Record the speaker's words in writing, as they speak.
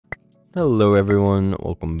Hello everyone,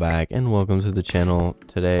 welcome back and welcome to the channel.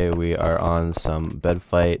 Today we are on some bed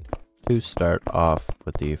fight to start off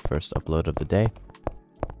with the first upload of the day.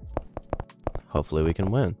 Hopefully we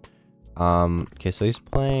can win. Okay, so he's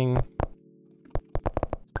playing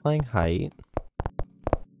height.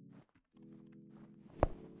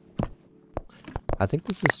 I think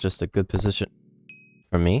this is just a good position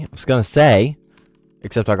for me. I was gonna say,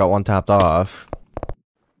 except I got one tapped off.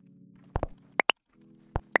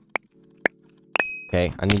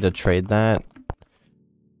 Okay, I need to trade that.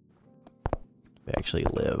 We actually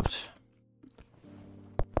lived.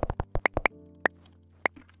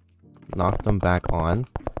 Knock them back on.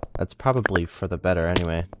 That's probably for the better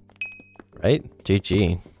anyway. Right?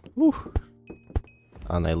 GG. Woo.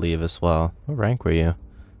 And they leave as well. What rank were you?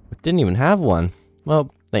 I didn't even have one. Well,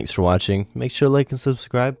 thanks for watching. Make sure to like and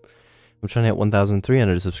subscribe. I'm trying to hit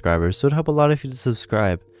 1,300 subscribers, so it'd help a lot if you just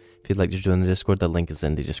subscribe. If you'd like to join the Discord, the link is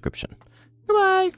in the description. Goodbye!